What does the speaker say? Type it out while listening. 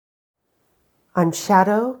On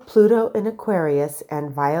Shadow, Pluto in Aquarius, and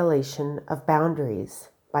Violation of Boundaries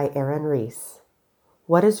by Aaron Reese.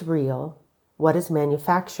 What is real, what is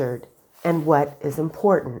manufactured, and what is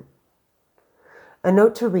important? A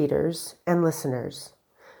note to readers and listeners.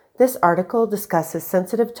 This article discusses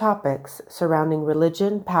sensitive topics surrounding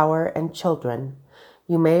religion, power, and children.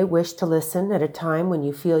 You may wish to listen at a time when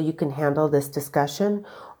you feel you can handle this discussion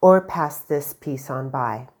or pass this piece on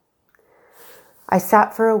by. I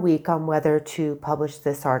sat for a week on whether to publish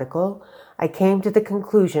this article. I came to the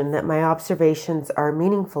conclusion that my observations are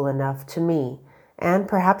meaningful enough to me, and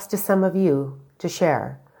perhaps to some of you, to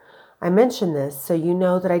share. I mention this so you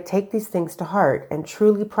know that I take these things to heart and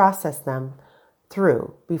truly process them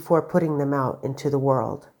through before putting them out into the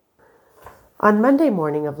world. On Monday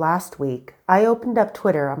morning of last week, I opened up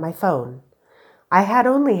Twitter on my phone. I had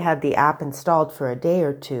only had the app installed for a day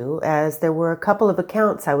or two, as there were a couple of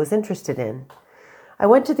accounts I was interested in. I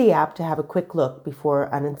went to the app to have a quick look before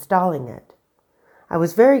uninstalling it. I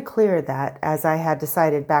was very clear that, as I had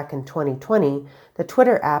decided back in 2020, the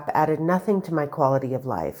Twitter app added nothing to my quality of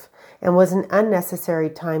life and was an unnecessary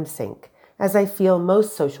time sink, as I feel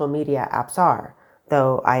most social media apps are,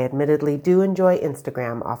 though I admittedly do enjoy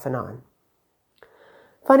Instagram off and on.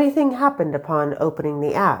 Funny thing happened upon opening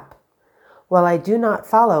the app. While I do not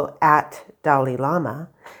follow @Dalai Lama,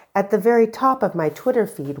 at the very top of my Twitter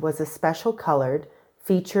feed was a special colored,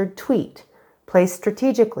 featured tweet placed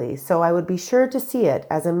strategically so I would be sure to see it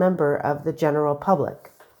as a member of the general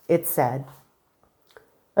public. It said,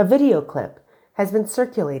 "A video clip has been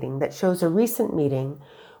circulating that shows a recent meeting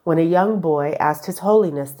when a young boy asked His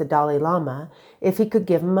Holiness the Dalai Lama if he could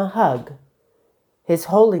give him a hug. His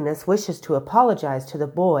Holiness wishes to apologize to the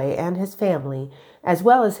boy and his family, as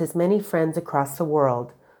well as his many friends across the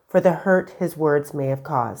world, for the hurt his words may have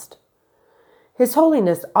caused. His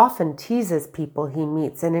Holiness often teases people he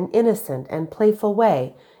meets in an innocent and playful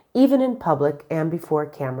way, even in public and before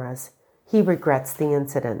cameras. He regrets the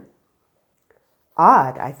incident."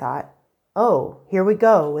 Odd, I thought. Oh, here we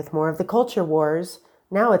go with more of the culture wars.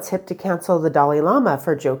 Now it's hip to cancel the Dalai Lama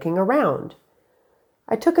for joking around.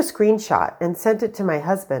 I took a screenshot and sent it to my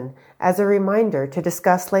husband as a reminder to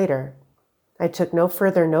discuss later. I took no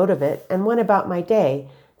further note of it and went about my day,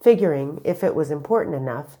 figuring if it was important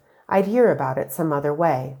enough, I'd hear about it some other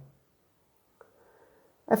way.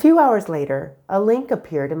 A few hours later, a link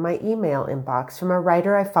appeared in my email inbox from a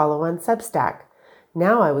writer I follow on Substack.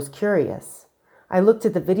 Now I was curious. I looked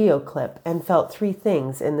at the video clip and felt three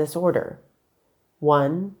things in this order.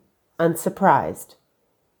 1. Unsurprised.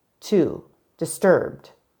 2.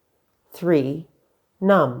 Disturbed. 3.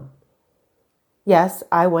 Numb. Yes,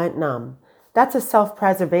 I went numb. That's a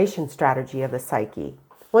self-preservation strategy of the psyche.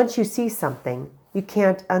 Once you see something, you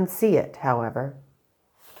can't unsee it, however.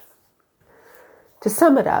 To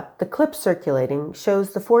sum it up, the clip circulating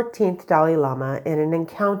shows the 14th Dalai Lama in an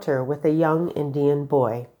encounter with a young Indian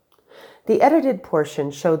boy. The edited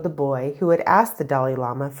portion showed the boy, who had asked the Dalai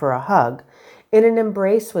Lama for a hug, in an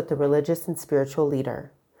embrace with the religious and spiritual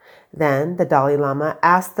leader. Then the Dalai Lama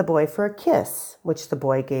asked the boy for a kiss, which the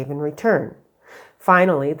boy gave in return.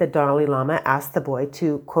 Finally, the Dalai Lama asked the boy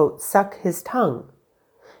to, quote, suck his tongue.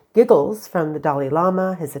 Giggles from the Dalai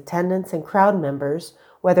Lama, his attendants, and crowd members,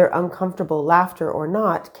 whether uncomfortable laughter or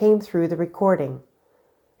not, came through the recording.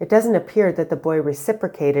 It doesn't appear that the boy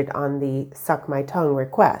reciprocated on the suck my tongue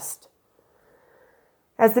request.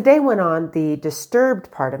 As the day went on, the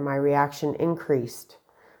disturbed part of my reaction increased.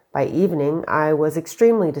 By evening, I was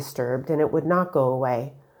extremely disturbed, and it would not go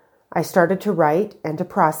away. I started to write and to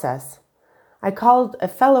process. I called a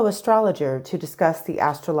fellow astrologer to discuss the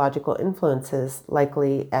astrological influences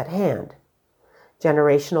likely at hand.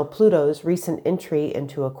 Generational Pluto's recent entry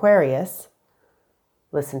into Aquarius.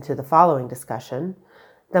 Listen to the following discussion.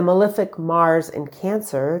 The malefic Mars in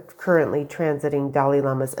Cancer, currently transiting Dalai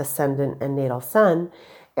Lama's ascendant and natal sun,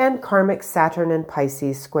 and karmic Saturn in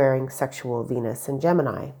Pisces squaring sexual Venus in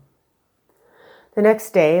Gemini. The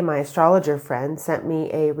next day, my astrologer friend sent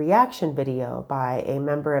me a reaction video by a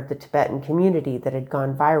member of the Tibetan community that had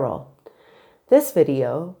gone viral. This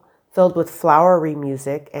video, filled with flowery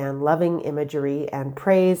music and loving imagery and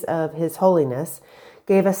praise of His Holiness,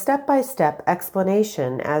 gave a step-by-step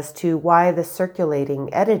explanation as to why the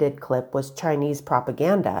circulating edited clip was Chinese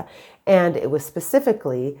propaganda, and it was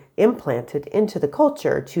specifically implanted into the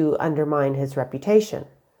culture to undermine his reputation.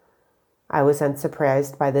 I was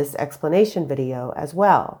unsurprised by this explanation video as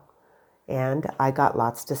well, and I got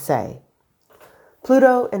lots to say.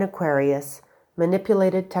 Pluto in Aquarius,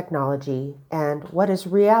 manipulated technology, and what is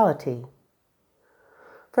reality?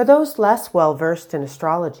 For those less well-versed in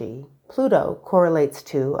astrology, Pluto correlates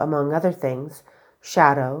to, among other things,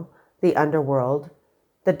 shadow, the underworld,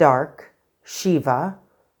 the dark, Shiva,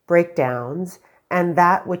 breakdowns, and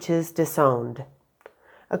that which is disowned.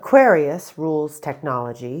 Aquarius rules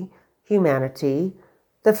technology, humanity,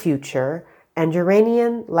 the future, and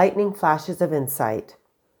Uranian lightning flashes of insight.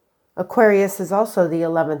 Aquarius is also the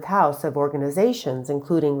 11th house of organizations,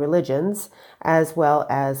 including religions, as well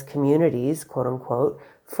as communities, quote-unquote,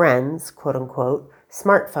 friends, quote-unquote,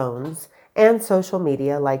 smartphones, and social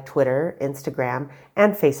media like Twitter, Instagram,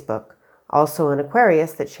 and Facebook, also an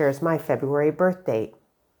Aquarius that shares my February birth date.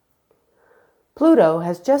 Pluto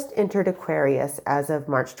has just entered Aquarius as of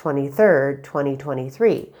March 23rd,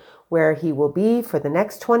 2023, where he will be for the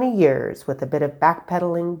next 20 years with a bit of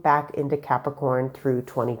backpedaling back into Capricorn through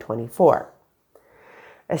 2024.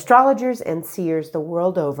 Astrologers and seers the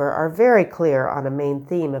world over are very clear on a main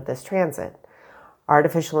theme of this transit.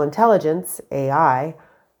 Artificial intelligence, AI,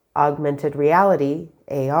 augmented reality,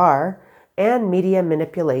 AR, and media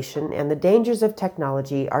manipulation and the dangers of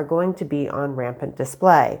technology are going to be on rampant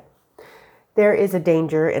display. There is a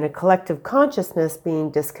danger in a collective consciousness being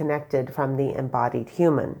disconnected from the embodied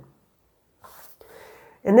human.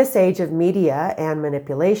 In this age of media and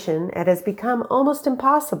manipulation, it has become almost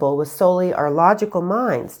impossible with solely our logical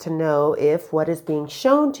minds to know if what is being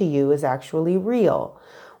shown to you is actually real,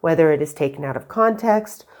 whether it is taken out of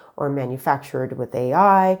context or manufactured with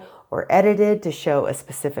AI or edited to show a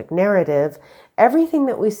specific narrative. Everything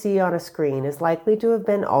that we see on a screen is likely to have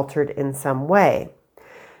been altered in some way.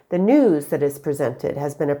 The news that is presented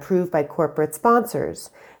has been approved by corporate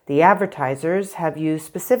sponsors. The advertisers have used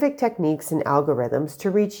specific techniques and algorithms to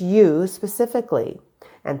reach you specifically,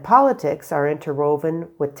 and politics are interwoven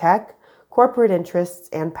with tech, corporate interests,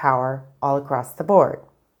 and power all across the board.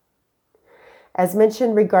 As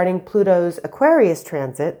mentioned regarding Pluto's Aquarius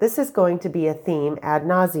transit, this is going to be a theme ad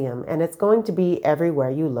nauseum, and it's going to be everywhere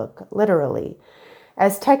you look, literally.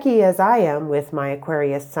 As techie as I am with my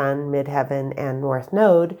Aquarius Sun, Midheaven, and North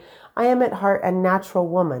Node, I am at heart a natural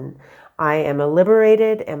woman. I am a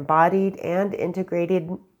liberated, embodied, and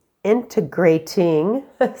integrating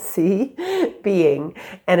being,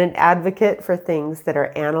 and an advocate for things that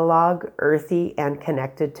are analog, earthy, and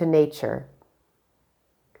connected to nature.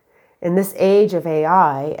 In this age of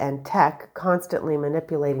AI and tech constantly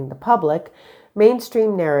manipulating the public,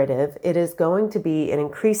 mainstream narrative, it is going to be an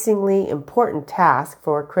increasingly important task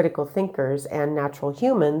for critical thinkers and natural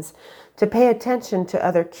humans to pay attention to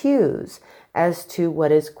other cues as to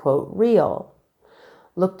what is, quote, real.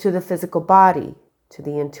 Look to the physical body, to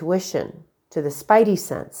the intuition, to the spidey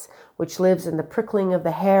sense, which lives in the prickling of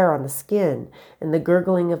the hair on the skin, in the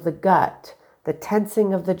gurgling of the gut, the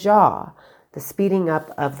tensing of the jaw, the speeding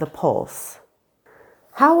up of the pulse.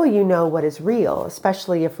 How will you know what is real,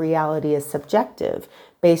 especially if reality is subjective,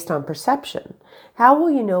 based on perception? How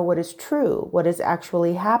will you know what is true, what is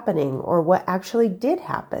actually happening, or what actually did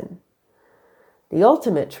happen? The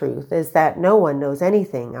ultimate truth is that no one knows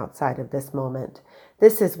anything outside of this moment.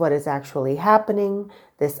 This is what is actually happening,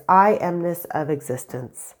 this I amness of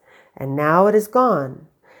existence. And now it is gone.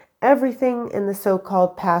 Everything in the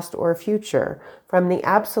so-called past or future, from the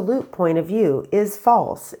absolute point of view, is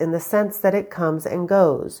false in the sense that it comes and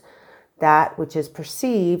goes. That which is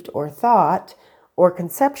perceived or thought or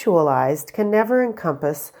conceptualized can never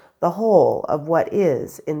encompass the whole of what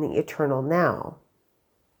is in the eternal now.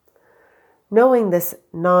 Knowing this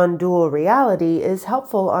non-dual reality is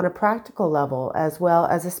helpful on a practical level as well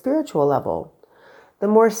as a spiritual level. The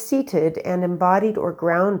more seated and embodied or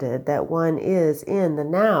grounded that one is in the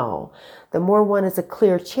now, the more one is a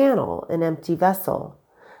clear channel, an empty vessel.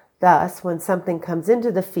 Thus, when something comes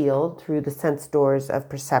into the field through the sense doors of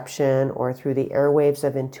perception or through the airwaves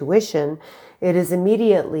of intuition, it is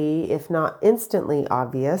immediately, if not instantly,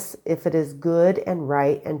 obvious if it is good and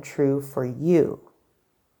right and true for you.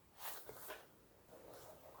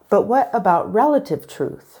 But what about relative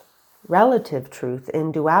truth? Relative truth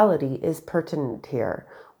in duality is pertinent here,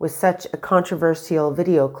 with such a controversial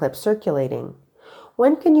video clip circulating.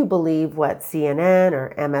 When can you believe what CNN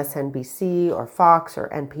or MSNBC or Fox or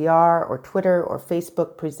NPR or Twitter or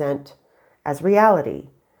Facebook present as reality?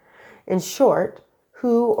 In short,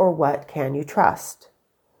 who or what can you trust?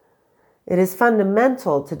 It is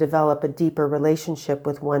fundamental to develop a deeper relationship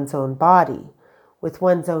with one's own body, with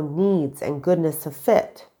one's own needs and goodness of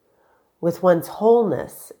fit, with one's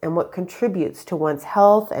wholeness and what contributes to one's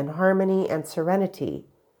health and harmony and serenity.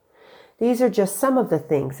 These are just some of the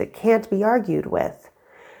things that can't be argued with.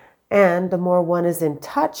 And the more one is in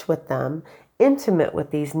touch with them, intimate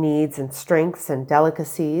with these needs and strengths and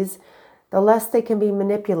delicacies, the less they can be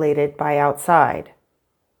manipulated by outside.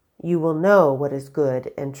 You will know what is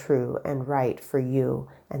good and true and right for you,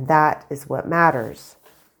 and that is what matters.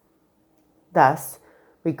 Thus,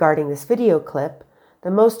 regarding this video clip,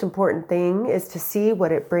 the most important thing is to see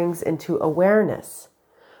what it brings into awareness.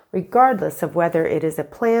 Regardless of whether it is a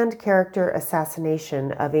planned character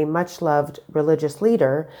assassination of a much-loved religious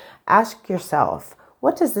leader, ask yourself,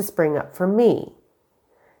 what does this bring up for me?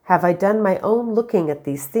 Have I done my own looking at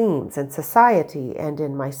these themes in society and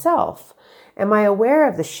in myself? Am I aware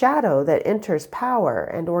of the shadow that enters power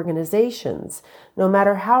and organizations, no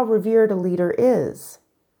matter how revered a leader is?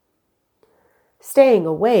 Staying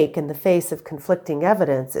awake in the face of conflicting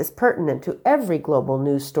evidence is pertinent to every global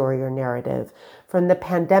news story or narrative, from the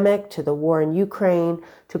pandemic to the war in Ukraine,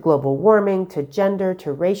 to global warming, to gender,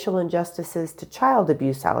 to racial injustices, to child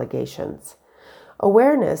abuse allegations.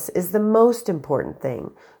 Awareness is the most important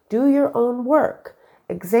thing. Do your own work.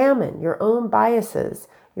 Examine your own biases,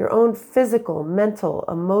 your own physical, mental,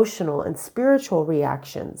 emotional, and spiritual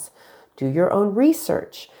reactions. Do your own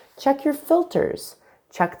research. Check your filters.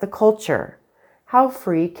 Check the culture. How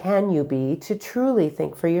free can you be to truly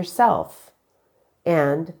think for yourself?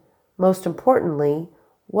 And, most importantly,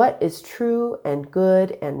 what is true and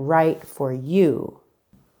good and right for you?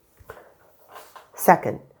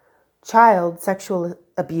 Second, child sexual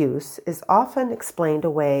abuse is often explained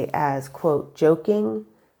away as, quote, joking,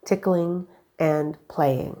 tickling, and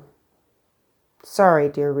playing. Sorry,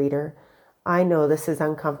 dear reader, I know this is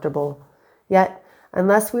uncomfortable. Yet,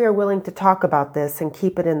 unless we are willing to talk about this and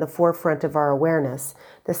keep it in the forefront of our awareness,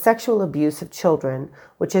 the sexual abuse of children,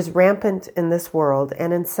 which is rampant in this world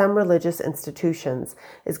and in some religious institutions,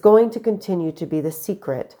 is going to continue to be the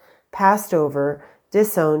secret, passed over,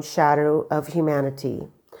 disowned shadow of humanity.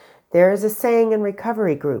 There is a saying in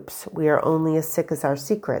recovery groups, we are only as sick as our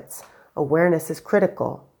secrets. Awareness is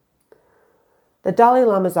critical. The Dalai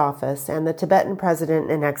Lama's office and the Tibetan president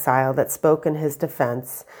in exile that spoke in his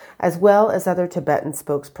defense, as well as other Tibetan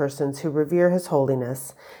spokespersons who revere His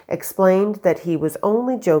Holiness, explained that he was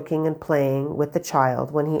only joking and playing with the child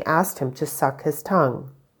when he asked him to suck his tongue.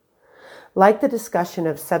 Like the discussion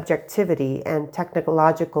of subjectivity and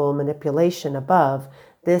technological manipulation above,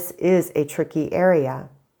 this is a tricky area.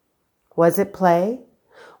 Was it play?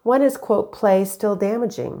 When is, quote, play still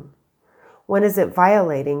damaging? When is it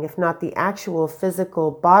violating, if not the actual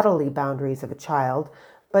physical bodily boundaries of a child,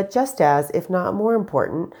 but just as, if not more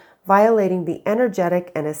important, violating the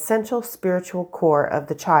energetic and essential spiritual core of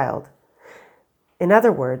the child? In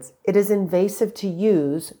other words, it is invasive to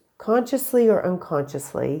use, consciously or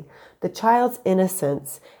unconsciously, the child's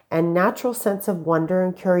innocence and natural sense of wonder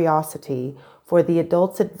and curiosity for the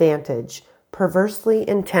adult's advantage, perversely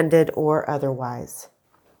intended or otherwise.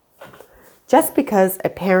 Just because a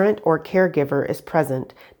parent or caregiver is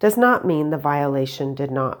present does not mean the violation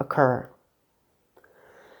did not occur.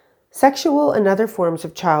 Sexual and other forms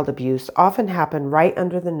of child abuse often happen right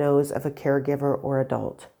under the nose of a caregiver or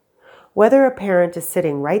adult. Whether a parent is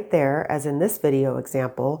sitting right there, as in this video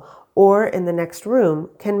example, or in the next room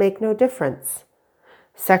can make no difference.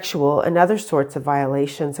 Sexual and other sorts of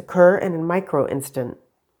violations occur in a micro-instant.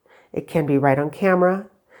 It can be right on camera,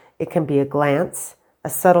 it can be a glance, a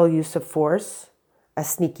subtle use of force, a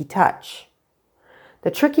sneaky touch. The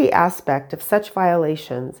tricky aspect of such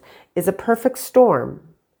violations is a perfect storm,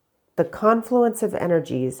 the confluence of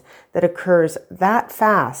energies that occurs that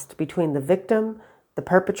fast between the victim, the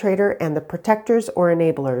perpetrator, and the protectors or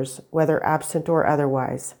enablers, whether absent or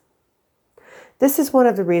otherwise. This is one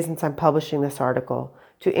of the reasons I'm publishing this article,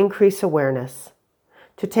 to increase awareness,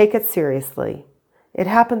 to take it seriously. It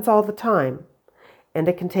happens all the time, and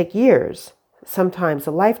it can take years, sometimes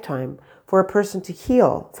a lifetime, for a person to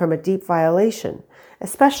heal from a deep violation,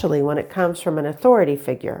 especially when it comes from an authority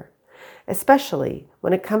figure, especially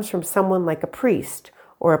when it comes from someone like a priest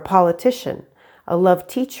or a politician, a loved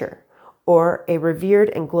teacher, or a revered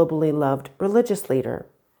and globally loved religious leader.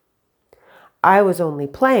 I was only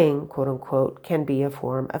playing, quote unquote, can be a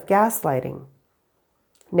form of gaslighting.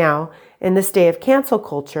 Now, in this day of cancel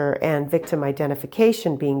culture and victim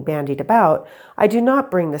identification being bandied about, I do not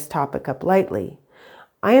bring this topic up lightly.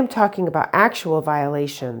 I am talking about actual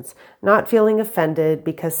violations, not feeling offended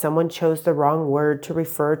because someone chose the wrong word to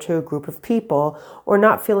refer to a group of people, or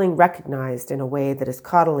not feeling recognized in a way that is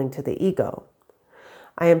coddling to the ego.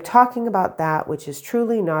 I am talking about that which is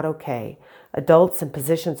truly not okay, adults in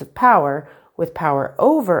positions of power, with power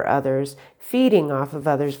over others, feeding off of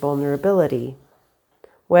others' vulnerability.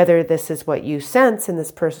 Whether this is what you sense in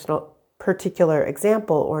this particular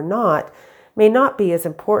example or not, may not be as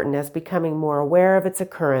important as becoming more aware of its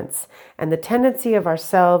occurrence and the tendency of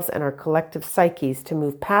ourselves and our collective psyches to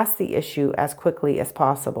move past the issue as quickly as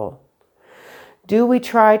possible. Do we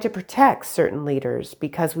try to protect certain leaders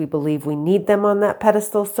because we believe we need them on that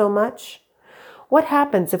pedestal so much? What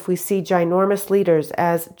happens if we see ginormous leaders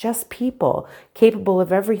as just people, capable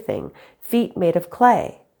of everything, feet made of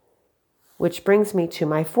clay? Which brings me to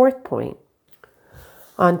my fourth point,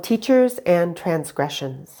 on teachers and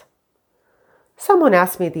transgressions. Someone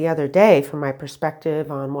asked me the other day for my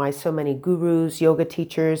perspective on why so many gurus, yoga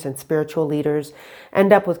teachers, and spiritual leaders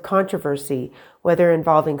end up with controversy, whether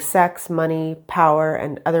involving sex, money, power,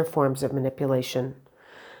 and other forms of manipulation.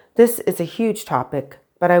 This is a huge topic,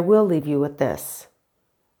 but I will leave you with this.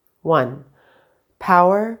 1.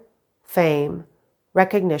 Power, fame,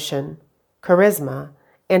 recognition, charisma,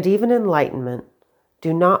 and even enlightenment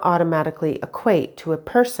do not automatically equate to a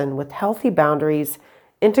person with healthy boundaries,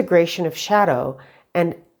 integration of shadow,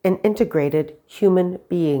 and an integrated human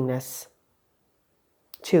beingness.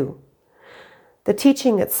 2. The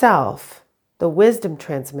teaching itself, the wisdom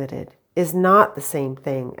transmitted, is not the same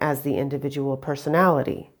thing as the individual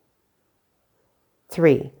personality.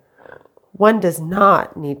 3. One does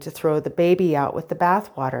not need to throw the baby out with the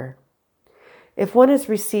bathwater. If one has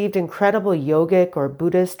received incredible yogic or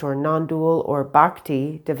Buddhist or non-dual or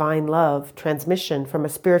bhakti, divine love, transmission from a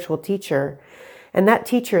spiritual teacher, and that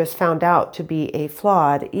teacher is found out to be a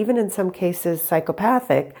flawed, even in some cases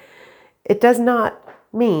psychopathic, it does not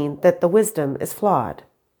mean that the wisdom is flawed.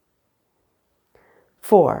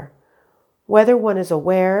 4. Whether one is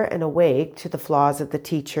aware and awake to the flaws of the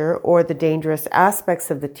teacher or the dangerous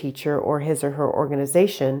aspects of the teacher or his or her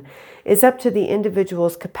organization is up to the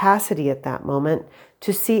individual's capacity at that moment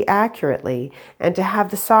to see accurately and to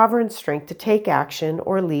have the sovereign strength to take action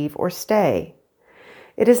or leave or stay.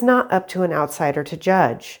 It is not up to an outsider to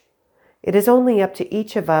judge. It is only up to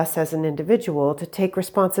each of us as an individual to take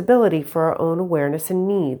responsibility for our own awareness and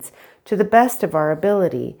needs to the best of our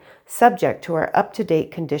ability, subject to our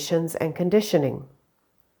up-to-date conditions and conditioning.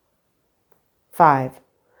 5.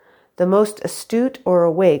 The most astute or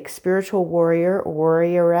awake spiritual warrior or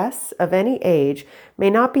warrioress of any age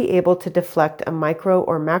may not be able to deflect a micro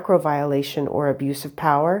or macro violation or abuse of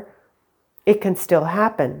power. It can still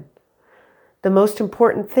happen. The most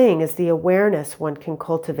important thing is the awareness one can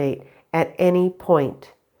cultivate at any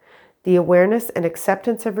point. The awareness and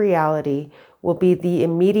acceptance of reality will be the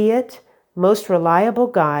immediate, most reliable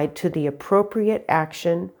guide to the appropriate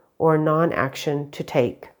action or non-action to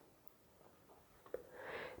take.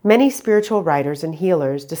 Many spiritual writers and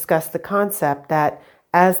healers discuss the concept that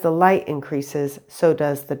as the light increases, so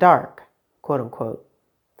does the dark, quote unquote.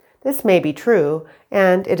 This may be true,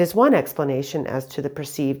 and it is one explanation as to the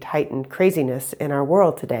perceived heightened craziness in our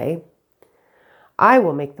world today. I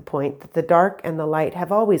will make the point that the dark and the light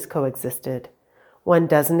have always coexisted. One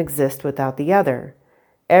doesn't exist without the other.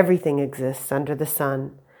 Everything exists under the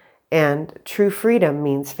sun, and true freedom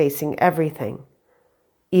means facing everything,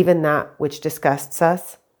 even that which disgusts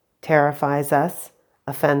us, terrifies us,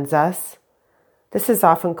 offends us. This is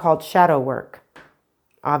often called shadow work.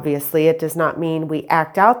 Obviously, it does not mean we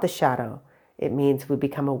act out the shadow. It means we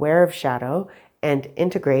become aware of shadow and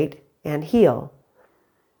integrate and heal.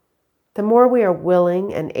 The more we are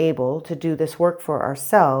willing and able to do this work for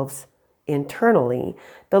ourselves internally,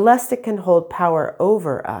 the less it can hold power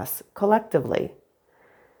over us collectively.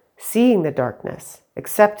 Seeing the darkness,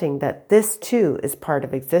 accepting that this too is part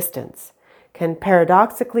of existence, can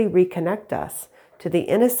paradoxically reconnect us to the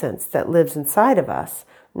innocence that lives inside of us,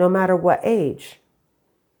 no matter what age.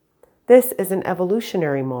 This is an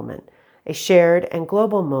evolutionary moment, a shared and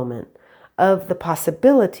global moment of the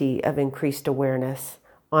possibility of increased awareness,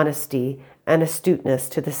 honesty, and astuteness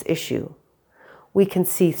to this issue. We can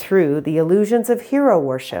see through the illusions of hero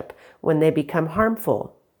worship when they become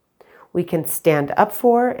harmful. We can stand up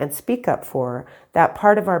for and speak up for that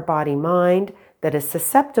part of our body-mind that is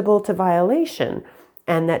susceptible to violation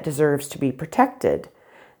and that deserves to be protected.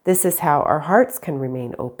 This is how our hearts can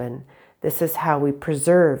remain open. This is how we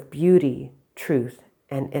preserve beauty, truth,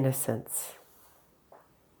 and innocence.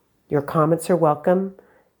 Your comments are welcome.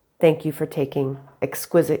 Thank you for taking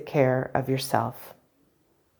exquisite care of yourself.